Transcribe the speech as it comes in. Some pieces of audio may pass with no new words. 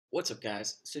What's up,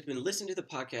 guys? So if you've been listening to the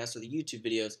podcast or the YouTube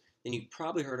videos, then you've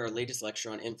probably heard our latest lecture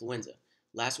on influenza.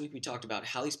 Last week we talked about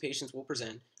how these patients will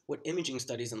present, what imaging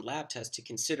studies and lab tests to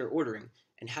consider ordering,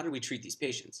 and how do we treat these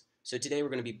patients. So today we're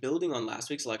going to be building on last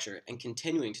week's lecture and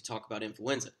continuing to talk about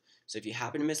influenza. So if you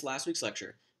happen to miss last week's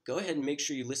lecture, go ahead and make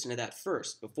sure you listen to that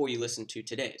first before you listen to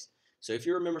today's. So if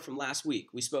you remember from last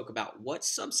week, we spoke about what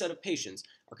subset of patients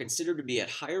are considered to be at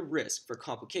higher risk for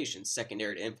complications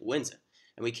secondary to influenza,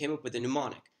 and we came up with a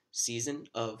mnemonic, season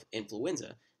of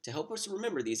influenza, to help us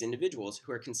remember these individuals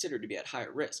who are considered to be at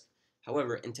higher risk.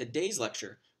 However, in today's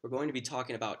lecture, we're going to be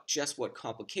talking about just what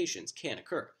complications can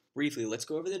occur. Briefly, let's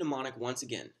go over the mnemonic once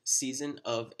again, season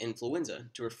of influenza,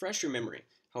 to refresh your memory.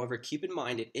 However, keep in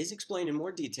mind it is explained in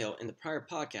more detail in the prior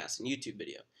podcast and YouTube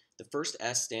video. The first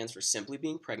S stands for simply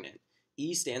being pregnant.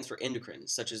 E stands for endocrine,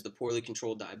 such as the poorly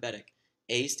controlled diabetic.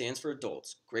 A stands for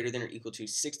adults, greater than or equal to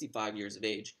 65 years of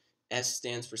age. S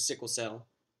stands for sickle cell.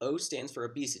 O stands for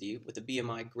obesity with a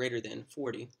BMI greater than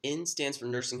 40. N stands for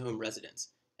nursing home residents.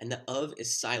 And the of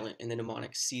is silent in the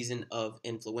mnemonic season of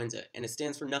influenza, and it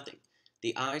stands for nothing.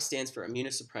 The I stands for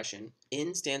immunosuppression.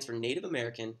 N stands for Native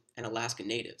American and Alaska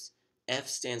Natives. F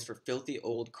stands for filthy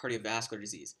old cardiovascular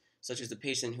disease, such as the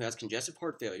patient who has congestive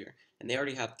heart failure and they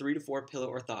already have 3 to 4 pillow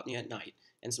orthopnea at night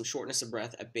and some shortness of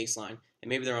breath at baseline, and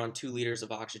maybe they're on 2 liters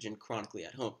of oxygen chronically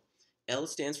at home. L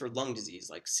stands for lung disease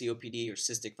like COPD or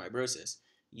cystic fibrosis.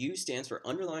 U stands for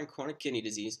underlying chronic kidney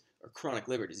disease or chronic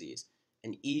liver disease,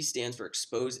 and E stands for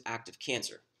exposed active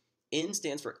cancer. N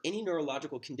stands for any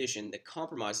neurological condition that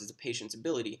compromises the patient's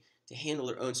ability to handle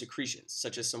their own secretions,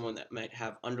 such as someone that might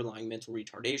have underlying mental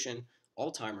retardation,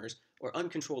 Alzheimer's, or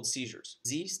uncontrolled seizures.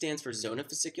 Z stands for zona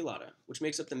fasciculata, which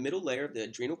makes up the middle layer of the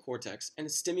adrenal cortex and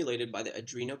is stimulated by the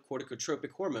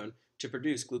adrenocorticotropic hormone to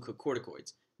produce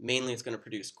glucocorticoids. Mainly it's going to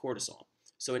produce cortisol.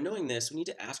 So in knowing this, we need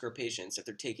to ask our patients if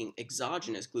they're taking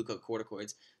exogenous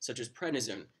glucocorticoids, such as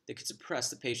prednisone, that could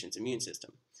suppress the patient's immune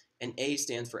system. And A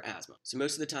stands for asthma. So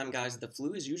most of the time, guys, the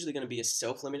flu is usually going to be a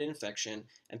self-limited infection,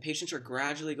 and patients are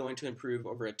gradually going to improve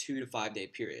over a 2 to 5 day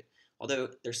period. Although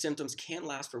their symptoms can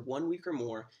last for 1 week or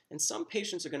more, and some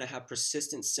patients are going to have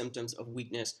persistent symptoms of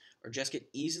weakness or just get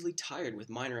easily tired with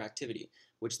minor activity,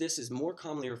 which this is more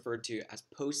commonly referred to as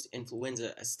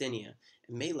post-influenza asthenia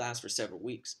and may last for several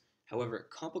weeks. However,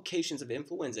 complications of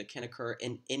influenza can occur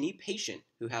in any patient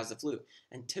who has the flu,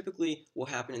 and typically will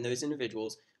happen in those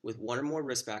individuals with 1 or more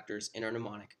risk factors in our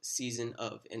mnemonic season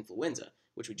of influenza,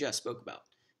 which we just spoke about.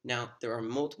 Now, there are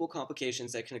multiple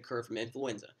complications that can occur from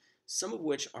influenza, some of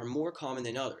which are more common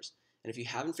than others. And if you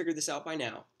haven't figured this out by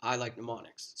now, I like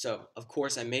mnemonics. So, of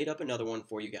course, I made up another one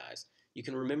for you guys. You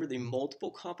can remember the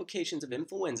multiple complications of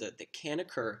influenza that can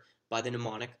occur by the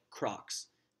mnemonic crocs.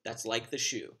 That's like the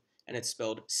shoe, and it's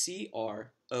spelled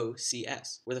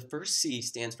C-R-O-C-S, where the first C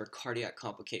stands for cardiac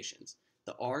complications.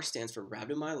 The R stands for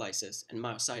rhabdomyolysis and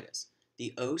myositis.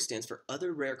 The O stands for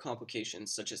other rare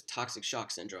complications such as toxic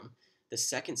shock syndrome. The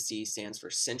second C stands for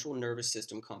central nervous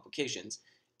system complications,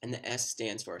 and the S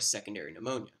stands for secondary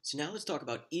pneumonia. So now let's talk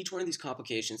about each one of these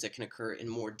complications that can occur in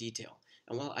more detail.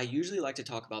 And while I usually like to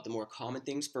talk about the more common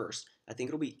things first, I think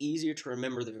it'll be easier to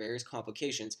remember the various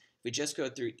complications if we just go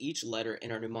through each letter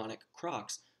in our mnemonic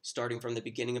crocs, starting from the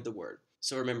beginning of the word.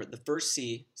 So remember, the first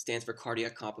C stands for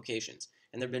cardiac complications,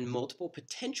 and there have been multiple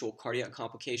potential cardiac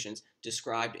complications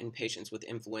described in patients with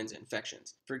influenza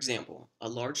infections. For example, a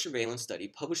large surveillance study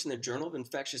published in the Journal of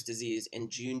Infectious Disease in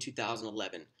June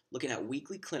 2011, looking at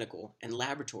weekly clinical and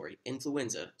laboratory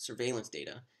influenza surveillance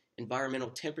data, environmental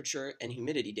temperature and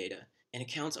humidity data, and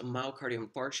accounts of myocardial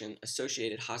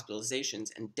infarction-associated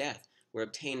hospitalizations and death were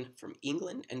obtained from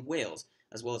England and Wales,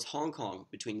 as well as Hong Kong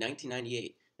between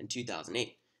 1998 and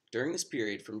 2008. During this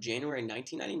period, from January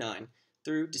 1999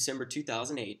 through December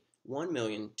 2008,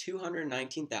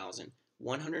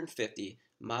 1,219,150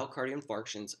 myocardial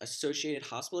infarctions associated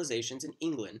hospitalizations in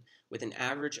England, with an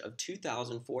average of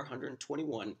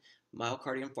 2,421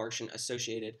 myocardial infarction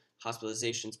associated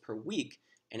hospitalizations per week,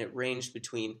 and it ranged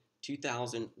between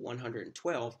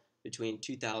 2,112 between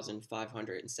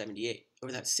 2,578.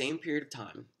 Over that same period of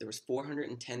time, there was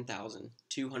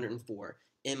 410,204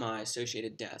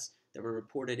 MI-associated deaths that were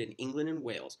reported in England and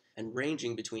Wales, and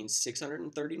ranging between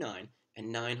 639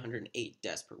 and 908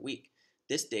 deaths per week.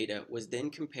 This data was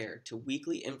then compared to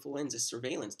weekly influenza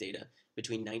surveillance data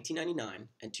between 1999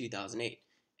 and 2008,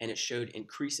 and it showed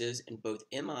increases in both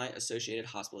MI-associated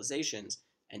hospitalizations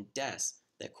and deaths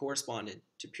that corresponded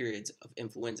to periods of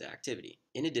influenza activity.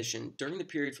 In addition, during the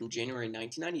period from January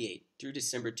 1998 through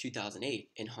December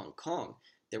 2008 in Hong Kong,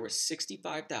 there were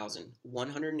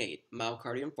 65,108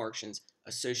 myocardial infarctions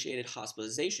associated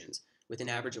hospitalizations, with an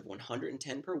average of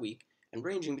 110 per week, and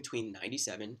ranging between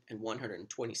 97 and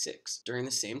 126. During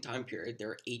the same time period, there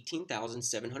are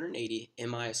 18,780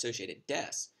 MI-associated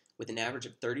deaths, with an average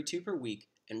of 32 per week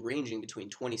and ranging between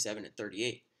 27 and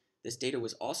 38. This data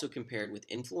was also compared with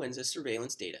influenza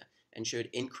surveillance data and showed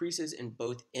increases in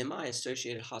both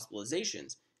MI-associated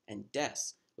hospitalizations and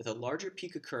deaths, with a larger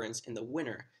peak occurrence in the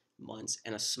winter months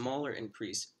and a smaller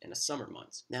increase in the summer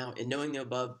months. Now, in knowing the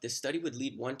above, this study would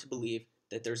lead one to believe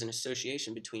that there's an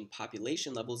association between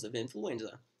population levels of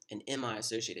influenza and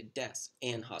MI-associated deaths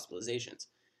and hospitalizations.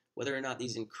 Whether or not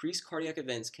these increased cardiac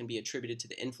events can be attributed to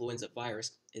the influenza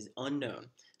virus is unknown.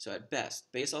 So at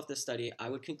best, based off this study, I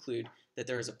would conclude that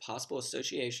there is a possible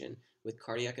association with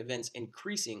cardiac events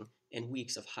increasing in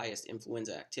weeks of highest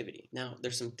influenza activity. Now,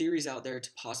 there's some theories out there to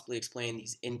possibly explain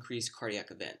these increased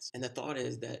cardiac events. And the thought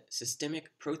is that systemic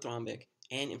prothrombic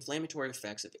and inflammatory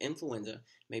effects of influenza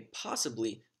may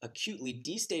possibly acutely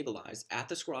destabilize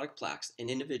atherosclerotic plaques in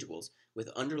individuals with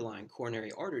underlying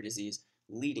coronary artery disease,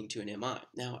 leading to an MI.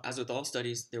 Now, as with all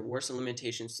studies, there were some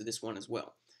limitations to this one as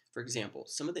well. For example,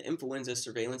 some of the influenza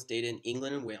surveillance data in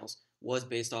England and Wales was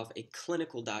based off a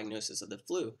clinical diagnosis of the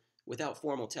flu without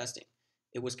formal testing.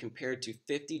 It was compared to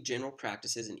 50 general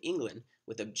practices in England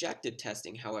with objective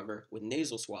testing, however, with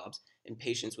nasal swabs in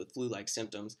patients with flu-like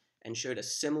symptoms and showed a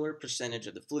similar percentage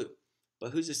of the flu.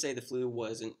 But who's to say the flu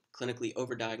wasn't clinically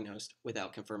overdiagnosed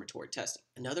without confirmatory testing?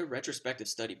 Another retrospective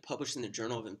study published in the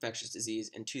Journal of Infectious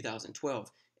Disease in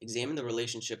 2012 examined the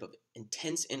relationship of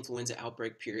intense influenza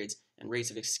outbreak periods and rates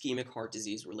of ischemic heart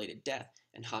disease-related death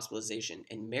and hospitalization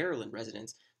in Maryland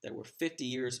residents that were 50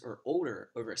 years or older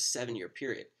over a 7-year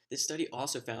period. This study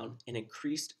also found an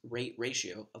increased rate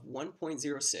ratio of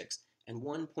 1.06 and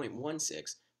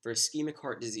 1.16 for ischemic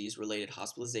heart disease-related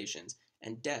hospitalizations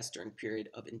and deaths during a period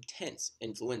of intense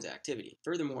influenza activity.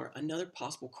 Furthermore, another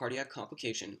possible cardiac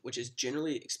complication, which is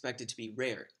generally expected to be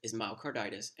rare, is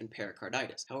myocarditis and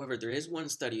pericarditis. However, there is one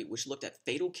study which looked at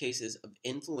fatal cases of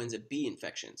influenza B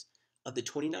infections. Of the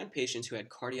 29 patients who had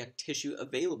cardiac tissue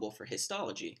available for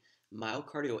histology,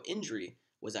 myocardial injury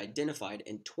was identified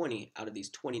in 20 out of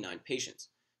these 29 patients.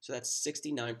 So that's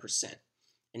 69%.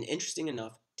 And interesting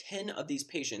enough, 10 of these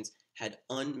patients had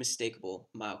unmistakable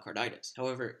myocarditis.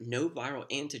 However, no viral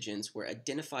antigens were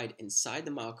identified inside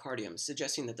the myocardium,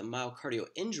 suggesting that the myocardial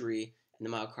injury and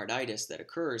the myocarditis that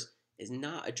occurs is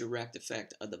not a direct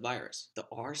effect of the virus. The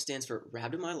R stands for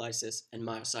rhabdomyolysis and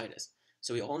myositis.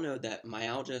 So we all know that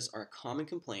myalgias are a common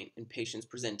complaint in patients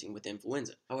presenting with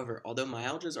influenza. However, although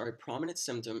myalgias are a prominent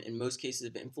symptom in most cases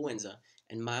of influenza,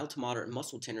 and mild to moderate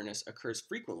muscle tenderness occurs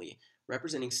frequently,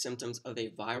 representing symptoms of a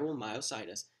viral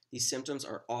myositis, these symptoms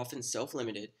are often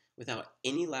self-limited without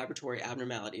any laboratory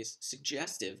abnormalities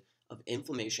suggestive of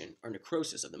inflammation or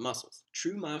necrosis of the muscles.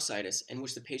 True myositis, in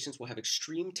which the patients will have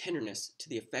extreme tenderness to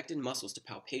the affected muscles to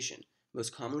palpation,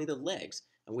 most commonly the legs,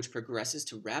 and which progresses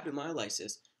to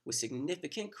rhabdomyolysis with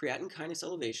significant creatine kinase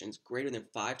elevations greater than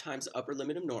 5 times the upper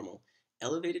limit of normal,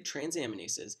 elevated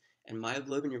transaminases, and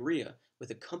myoglobinuria with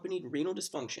accompanied renal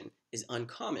dysfunction is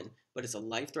uncommon, but it's a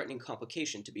life-threatening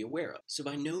complication to be aware of. So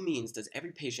by no means does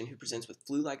every patient who presents with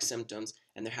flu-like symptoms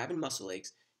and they're having muscle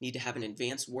aches need to have an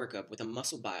advanced workup with a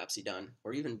muscle biopsy done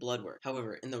or even blood work.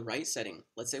 However, in the right setting,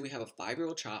 let's say we have a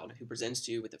 5-year-old child who presents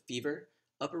to you with a fever,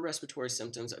 upper respiratory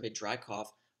symptoms of a dry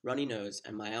cough, runny nose,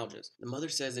 and myalgias. The mother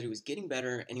says that he was getting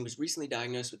better and he was recently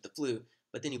diagnosed with the flu,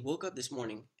 but then he woke up this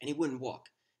morning and he wouldn't walk,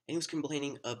 and he was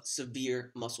complaining of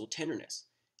severe muscle tenderness.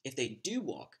 If they do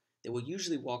walk, they will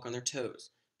usually walk on their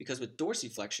toes, because with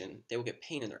dorsiflexion, they will get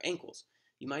pain in their ankles.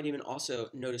 You might even also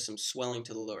notice some swelling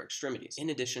to the lower extremities.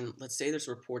 In addition, let's say there's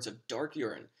reports of dark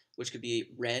urine, which could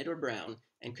be red or brown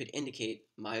and could indicate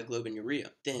myoglobinuria.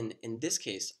 Then, in this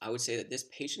case, I would say that this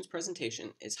patient's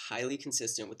presentation is highly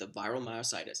consistent with the viral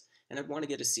myositis, and I'd want to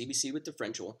get a CBC with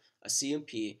differential, a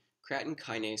CMP, creatine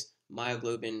kinase,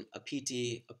 myoglobin, a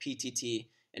PT, a PTT,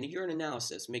 and a urine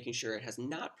analysis, making sure it has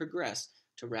not progressed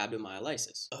to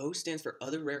rhabdomyolysis. O stands for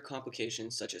other rare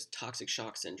complications such as toxic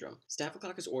shock syndrome.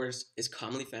 Staphylococcus aureus is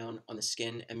commonly found on the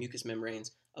skin and mucous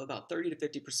membranes of about 30 to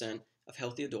 50% of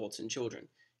healthy adults and children.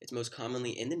 It's most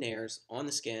commonly in the nares, on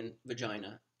the skin,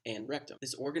 vagina, and rectum.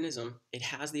 This organism, it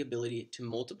has the ability to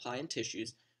multiply in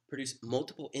tissues, produce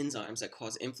multiple enzymes that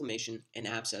cause inflammation and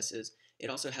abscesses.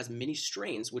 It also has many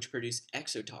strains which produce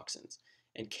exotoxins.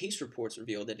 And case reports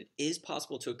reveal that it is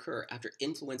possible to occur after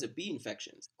influenza B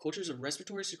infections. Cultures of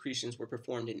respiratory secretions were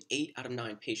performed in 8 out of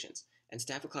 9 patients, and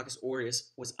Staphylococcus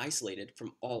aureus was isolated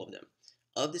from all of them.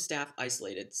 Of the staph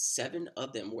isolated, 7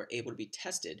 of them were able to be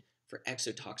tested for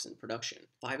exotoxin production.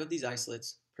 5 of these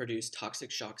isolates produced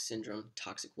toxic shock syndrome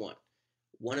toxic 1.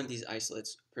 1 of these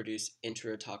isolates produced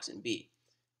enterotoxin B.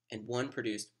 and one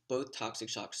produced both toxic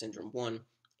shock syndrome 1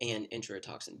 and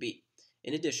enterotoxin B.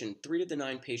 In addition, 3 of the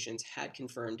 9 patients had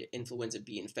confirmed influenza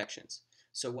B infections.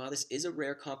 So while this is a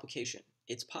rare complication,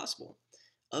 it's possible.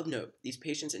 Of note, these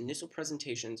patients' initial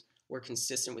presentations were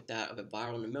consistent with that of a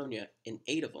viral pneumonia in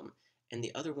 8 of them, and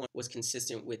the other one was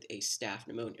consistent with a staph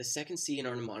pneumonia. The second C in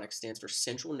our mnemonic stands for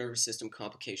central nervous system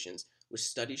complications, with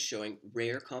studies showing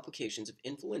rare complications of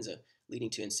influenza leading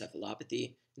to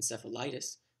encephalopathy,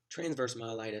 encephalitis, transverse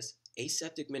myelitis,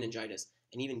 aseptic meningitis,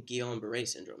 and even Guillain-Barré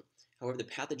syndrome. However, the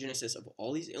pathogenesis of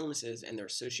all these illnesses and their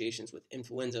associations with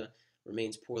influenza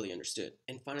remains poorly understood.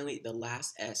 And finally, the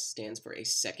last S stands for a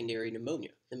secondary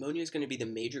pneumonia. Pneumonia is going to be the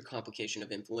major complication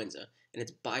of influenza, and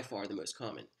it's by far the most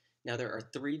common. Now, there are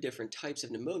 3 different types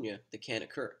of pneumonia that can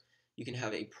occur. You can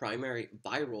have a primary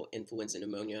viral influenza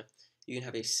pneumonia, you can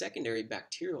have a secondary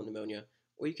bacterial pneumonia,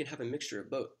 or you can have a mixture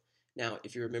of both. Now,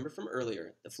 if you remember from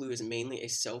earlier, the flu is mainly a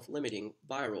self-limiting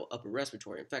viral upper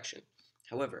respiratory infection.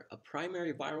 However, a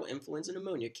primary viral influenza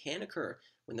pneumonia can occur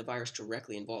when the virus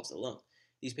directly involves the lung.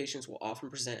 These patients will often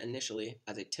present initially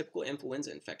as a typical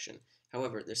influenza infection.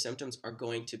 However, their symptoms are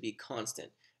going to be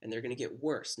constant, and they're going to get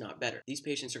worse, not better. These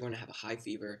patients are going to have a high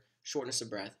fever, shortness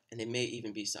of breath, and they may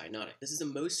even be cyanotic. This is the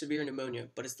most severe pneumonia,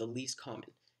 but it's the least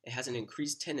common. It has an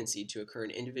increased tendency to occur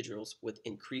in individuals with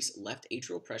increased left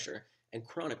atrial pressure and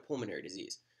chronic pulmonary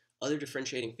disease. Other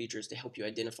differentiating features to help you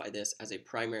identify this as a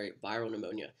primary viral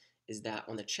pneumonia is that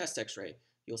on the chest x-ray,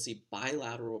 you'll see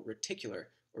bilateral reticular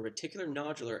or reticular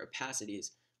nodular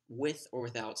opacities with or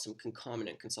without some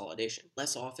concomitant consolidation.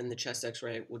 Less often, the chest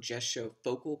x-ray will just show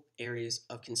focal areas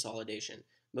of consolidation.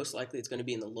 Most likely, it's going to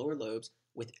be in the lower lobes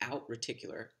without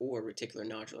reticular or reticular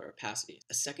nodular opacities.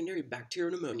 A secondary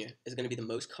bacterial pneumonia is going to be the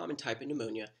most common type of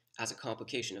pneumonia as a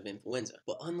complication of influenza.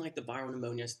 But unlike the viral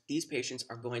pneumonias, these patients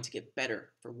are going to get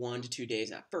better for 1 to 2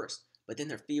 days at first, but then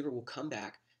their fever will come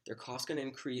back, their cough's going to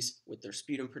increase with their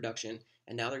sputum production,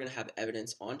 and now they're going to have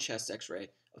evidence on chest x-ray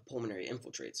of pulmonary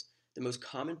infiltrates. The most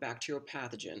common bacterial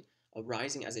pathogen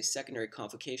arising as a secondary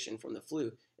complication from the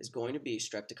flu is going to be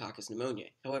Streptococcus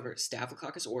pneumoniae. However,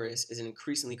 Staphylococcus aureus is an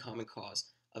increasingly common cause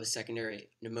of a secondary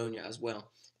pneumonia as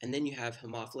well. And then you have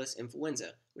Haemophilus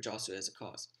influenza, which also is a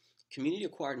cause.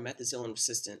 Community-acquired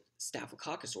methicillin-resistant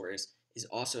Staphylococcus aureus is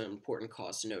also an important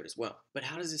cause to note as well. But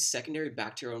how does this secondary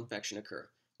bacterial infection occur?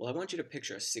 Well, I want you to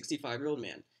picture a 65-year-old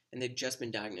man, and they've just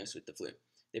been diagnosed with the flu.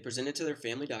 They presented to their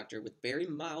family doctor with very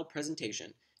mild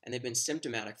presentation, and they've been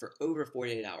symptomatic for over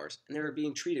 48 hours, and they are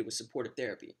being treated with supportive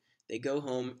therapy. They go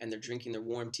home, and they're drinking their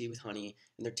warm tea with honey,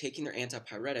 and they're taking their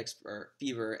antipyretics for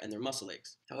fever and their muscle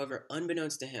aches. However,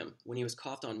 unbeknownst to him, when he was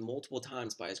coughed on multiple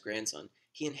times by his grandson,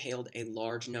 he inhaled a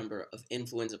large number of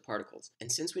influenza particles.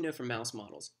 And since we know from mouse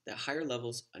models that higher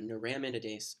levels of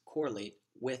neuraminidase correlate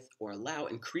with or allow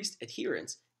increased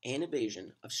adherence and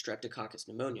evasion of Streptococcus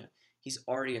pneumonia, he's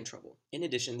already in trouble. In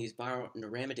addition, these viral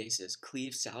neuramidases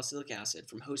cleave salicylic acid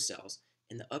from host cells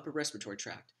in the upper respiratory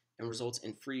tract and results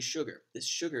in free sugar. This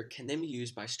sugar can then be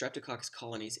used by Streptococcus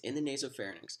colonies in the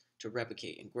nasopharynx to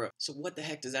replicate and grow. So what the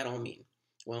heck does that all mean?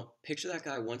 Well, picture that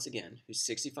guy once again who's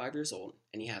 65 years old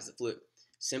and he has the flu.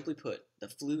 Simply put, the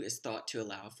flu is thought to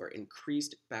allow for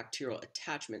increased bacterial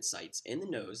attachment sites in the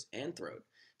nose and throat.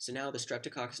 So now the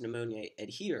Streptococcus pneumoniae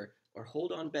adhere or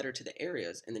hold on better to the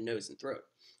areas in the nose and throat.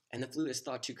 And the flu is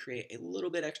thought to create a little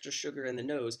bit extra sugar in the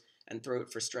nose and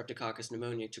throat for Streptococcus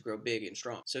pneumoniae to grow big and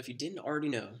strong. So if you didn't already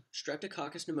know,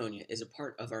 Streptococcus pneumoniae is a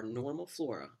part of our normal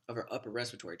flora of our upper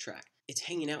respiratory tract. It's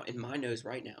hanging out in my nose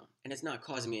right now, and it's not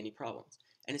causing me any problems.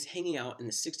 And it's hanging out in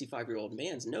the 65-year-old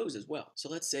man's nose as well. So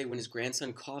let's say when his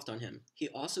grandson coughed on him, he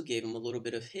also gave him a little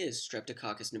bit of his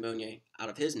Streptococcus pneumoniae out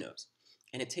of his nose.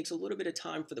 And it takes a little bit of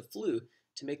time for the flu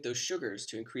to make those sugars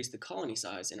to increase the colony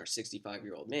size in our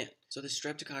 65-year-old man. So the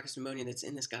Streptococcus pneumoniae that's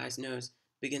in this guy's nose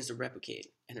begins to replicate,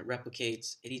 and it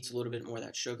replicates, it eats a little bit more of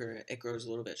that sugar, it grows a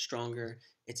little bit stronger,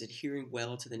 it's adhering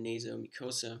well to the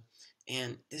nasomucosa,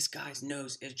 and this guy's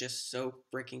nose is just so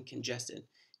freaking congested.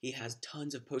 He has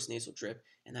tons of postnasal drip,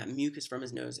 and that mucus from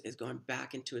his nose is going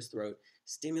back into his throat,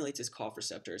 stimulates his cough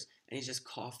receptors, and he's just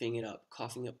coughing up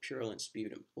purulent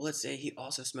sputum. Well, let's say he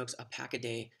also smokes a pack a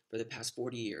day for the past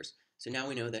 40 years. So now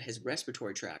we know that his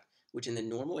respiratory tract, which in the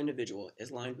normal individual is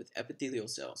lined with epithelial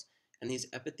cells, and these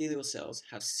epithelial cells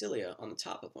have cilia on the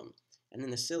top of them, and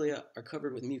then the cilia are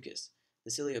covered with mucus.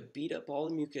 The cilia beat up all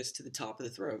the mucus to the top of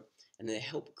the throat, and they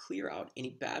help clear out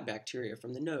any bad bacteria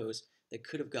from the nose that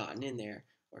could have gotten in there,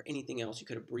 or anything else you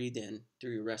could have breathed in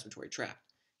through your respiratory tract.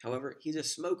 However, he's a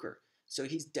smoker, so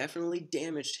he's definitely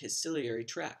damaged his ciliary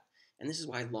tract, and this is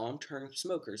why long-term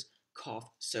smokers cough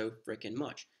so freaking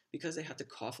much, because they have to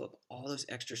cough up all those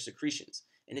extra secretions.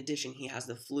 In addition, he has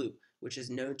the flue, which is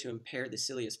known to impair the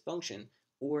cilia's function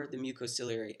or the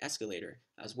mucociliary escalator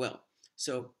as well.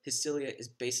 So his cilia is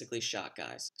basically shot,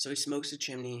 guys. So he smokes a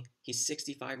chimney, he's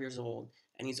 65 years old,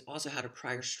 and he's also had a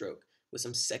prior stroke with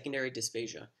some secondary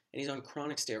dysphagia, and he's on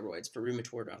chronic steroids for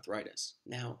rheumatoid arthritis.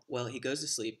 Now, while he goes to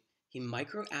sleep, he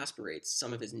microaspirates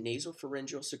some of his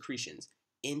nasopharyngeal secretions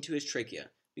into his trachea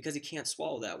because he can't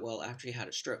swallow that well after he had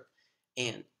a stroke.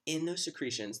 And in those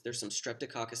secretions, there's some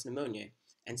streptococcus pneumoniae,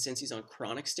 and since he's on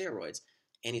chronic steroids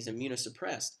and he's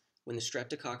immunosuppressed, when the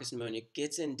streptococcus pneumoniae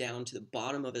gets in down to the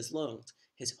bottom of his lungs,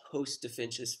 his host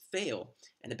defenses fail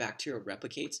and the bacteria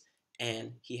replicates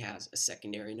and he has a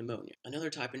secondary pneumonia.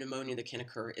 Another type of pneumonia that can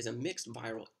occur is a mixed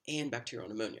viral and bacterial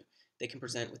pneumonia. They can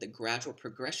present with a gradual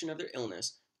progression of their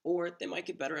illness, or they might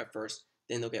get better at first,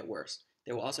 then they'll get worse.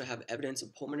 They will also have evidence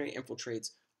of pulmonary infiltrates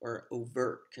or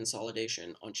overt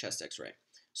consolidation on chest x-ray.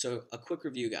 So a quick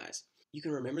review, guys. You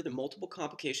can remember the multiple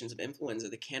complications of influenza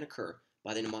that can occur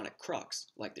by the mnemonic crocs,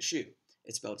 like the shoe.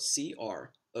 It's spelled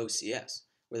C-R-O-C-S,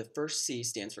 where the first C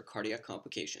stands for cardiac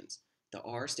complications, the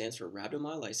R stands for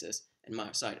rhabdomyolysis and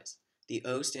myositis, the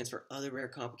O stands for other rare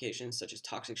complications such as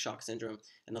toxic shock syndrome,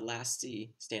 and the last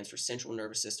C stands for central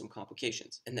nervous system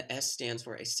complications, and the S stands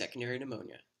for a secondary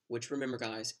pneumonia, which, remember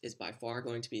guys, is by far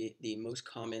going to be the most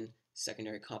common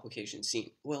secondary complication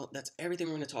seen. Well, that's everything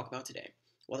we're going to talk about today.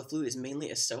 While the flu is mainly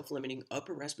a self-limiting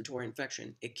upper respiratory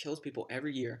infection, it kills people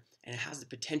every year and it has the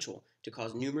potential to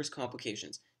cause numerous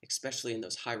complications, especially in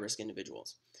those high-risk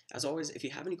individuals. As always, if you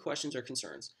have any questions or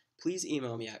concerns, please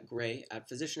email me at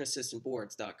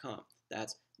gray@physicianassistantboards.com.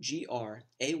 That's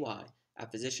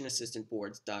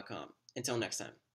GRAY@physicianassistantboards.com. Until next time.